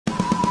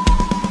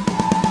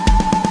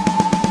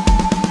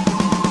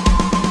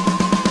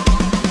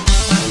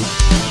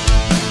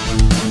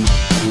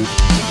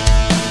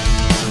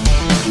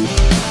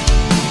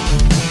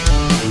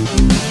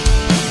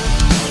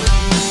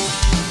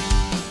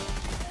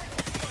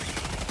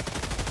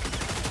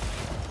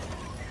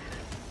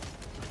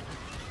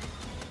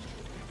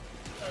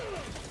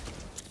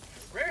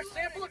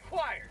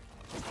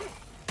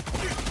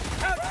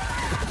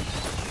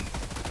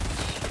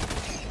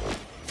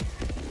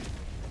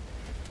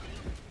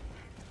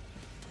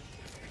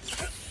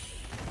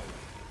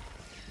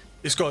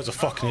This guy's a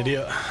fucking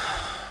idiot.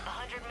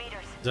 100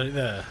 meters. Is that it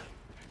there?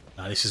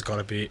 Nah, this has got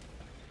to be it.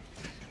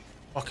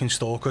 Fucking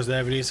Stalkers,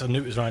 there it is. I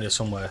knew it was around here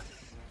somewhere.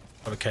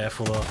 Gotta be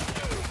careful though.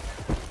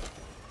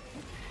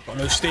 Got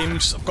no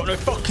stims. I've got no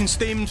fucking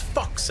stims.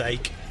 Fuck's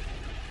sake.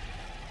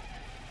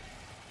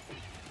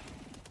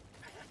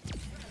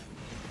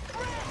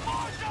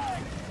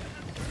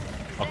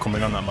 I'll come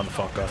in on that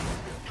motherfucker.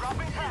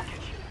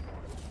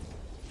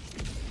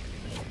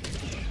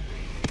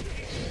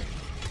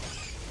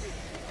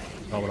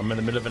 Oh, well, I'm in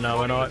the middle of it now,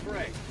 aren't I?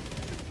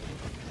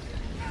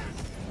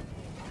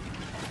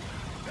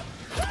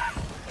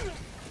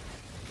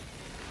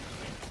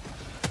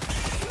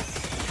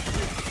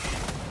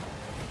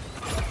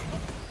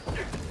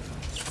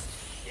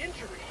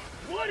 Injury?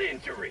 What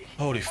injury?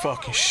 Holy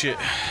fucking shit.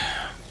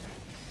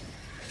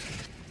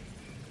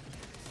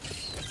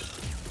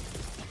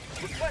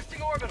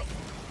 Requesting orbital.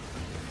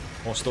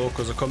 More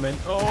Stalkers are coming.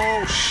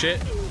 Oh shit.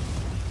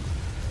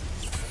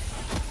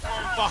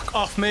 Fuck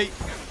off me.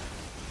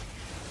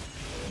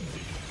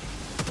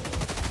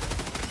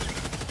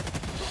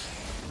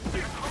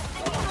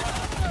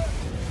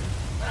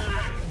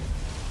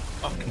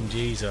 Fucking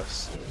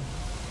Jesus.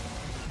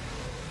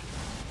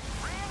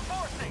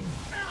 Reinforcing.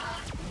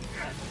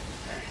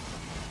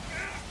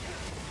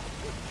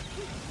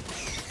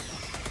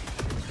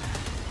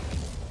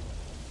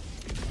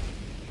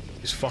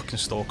 This fucking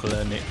Stalker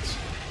there, Nick.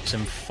 It's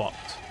him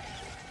fucked.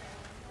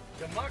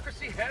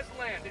 Democracy has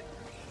landed.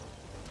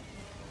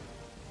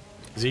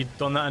 Has he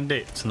done that and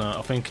dipped? No,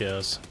 I think he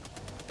has.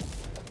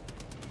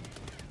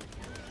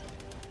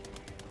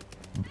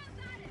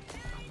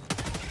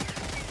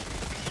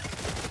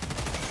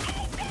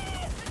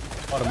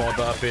 I don't mind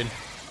that been.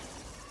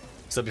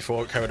 Said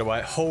before, it carried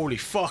away. Holy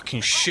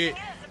fucking shit.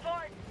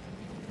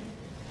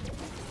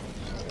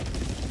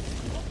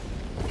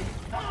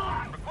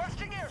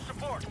 Requesting air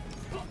support.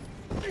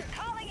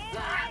 Calling in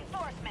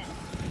reinforcements.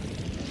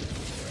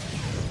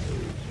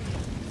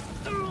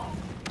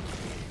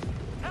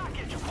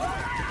 Package.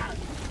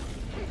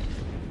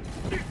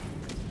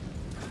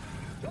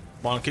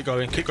 Come on, keep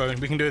going, keep going.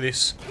 We can do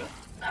this.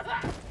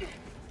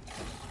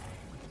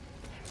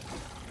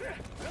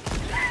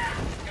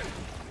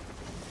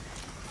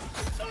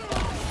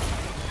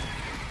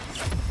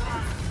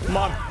 Come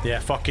on. Yeah,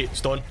 fuck it.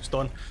 It's done. It's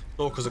done.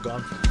 Stalkers are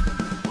gone.